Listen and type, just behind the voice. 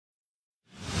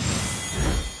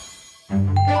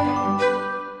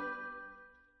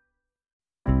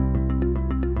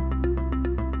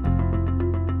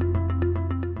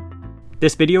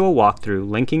This video will walk through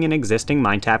linking an existing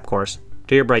MindTap course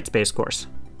to your Brightspace course.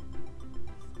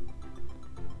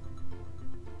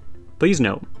 Please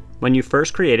note, when you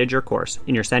first created your course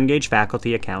in your Cengage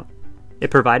faculty account, it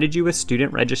provided you with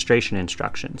student registration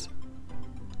instructions.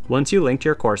 Once you linked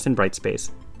your course in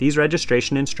Brightspace, these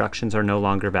registration instructions are no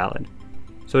longer valid,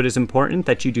 so it is important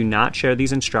that you do not share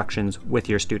these instructions with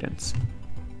your students.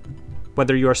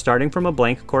 Whether you are starting from a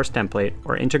blank course template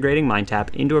or integrating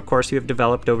MindTap into a course you have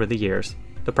developed over the years,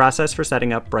 the process for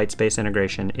setting up Brightspace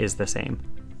integration is the same.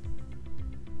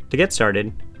 To get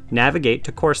started, navigate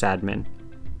to Course Admin,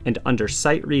 and under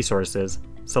Site Resources,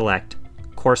 select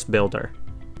Course Builder.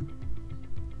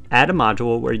 Add a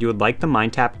module where you would like the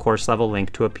MindTap course level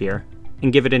link to appear,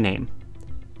 and give it a name.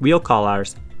 We'll call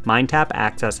ours MindTap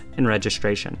Access and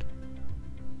Registration.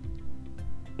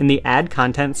 In the Add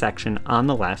Content section on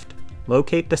the left,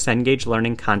 locate the Cengage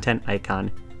Learning Content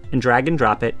icon and drag and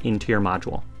drop it into your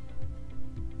module.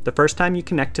 The first time you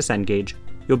connect to Cengage,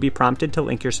 you'll be prompted to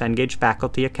link your Cengage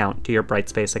faculty account to your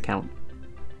Brightspace account.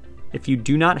 If you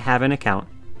do not have an account,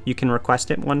 you can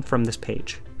request one from this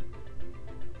page.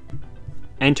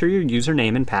 Enter your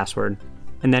username and password,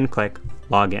 and then click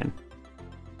Login.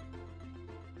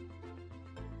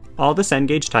 All the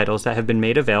Cengage titles that have been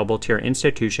made available to your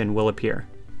institution will appear.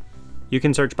 You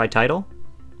can search by title,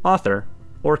 author,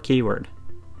 or keyword.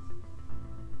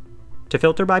 To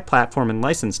filter by platform and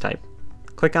license type,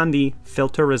 click on the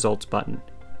Filter Results button.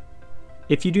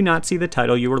 If you do not see the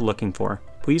title you are looking for,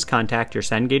 please contact your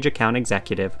Cengage account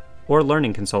executive or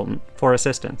learning consultant for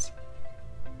assistance.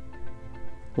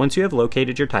 Once you have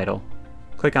located your title,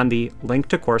 click on the Link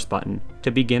to Course button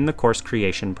to begin the course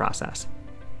creation process.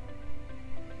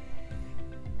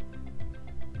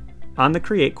 On the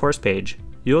Create Course page,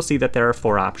 you will see that there are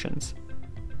 4 options.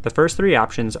 The first 3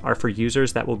 options are for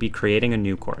users that will be creating a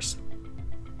new course.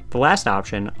 The last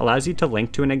option allows you to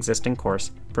link to an existing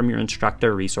course from your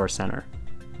Instructor Resource Center.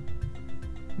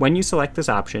 When you select this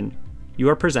option, you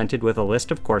are presented with a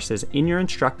list of courses in your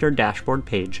Instructor dashboard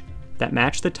page that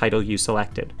match the title you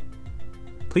selected.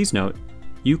 Please note,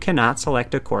 you cannot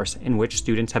select a course in which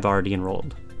students have already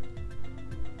enrolled.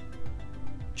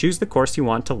 Choose the course you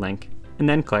want to link, and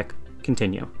then click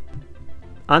Continue.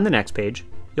 On the next page,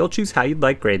 you'll choose how you'd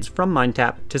like grades from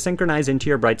MindTap to synchronize into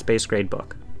your Brightspace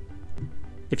gradebook.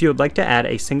 If you would like to add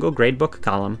a single gradebook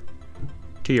column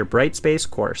to your Brightspace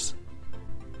course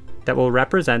that will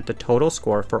represent the total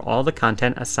score for all the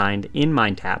content assigned in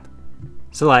MindTap,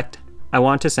 select I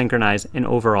want to synchronize an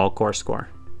overall course score.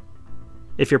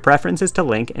 If your preference is to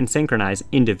link and synchronize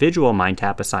individual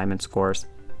MindTap assignment scores,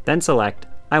 then select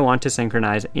I want to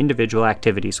synchronize individual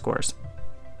activity scores.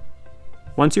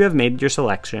 Once you have made your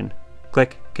selection,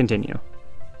 click Continue.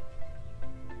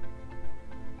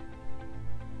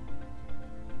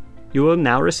 You will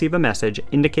now receive a message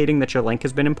indicating that your link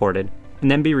has been imported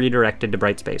and then be redirected to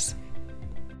Brightspace.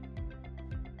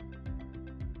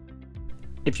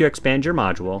 If you expand your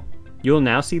module, you will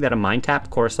now see that a MindTap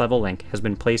course level link has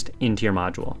been placed into your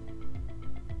module.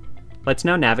 Let's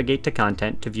now navigate to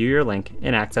Content to view your link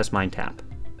and access MindTap.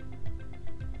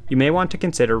 You may want to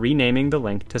consider renaming the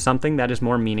link to something that is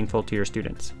more meaningful to your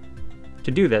students.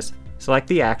 To do this, select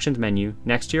the Actions menu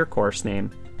next to your course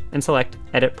name and select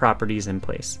Edit Properties in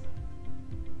place.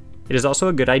 It is also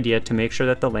a good idea to make sure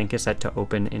that the link is set to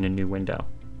open in a new window.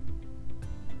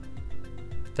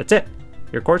 That's it!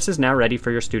 Your course is now ready for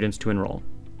your students to enroll.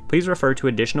 Please refer to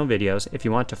additional videos if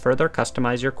you want to further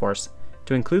customize your course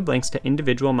to include links to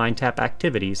individual MindTap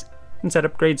activities and set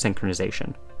up grade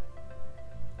synchronization.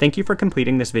 Thank you for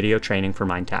completing this video training for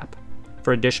MindTap.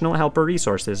 For additional help or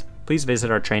resources, please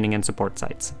visit our training and support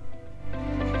sites.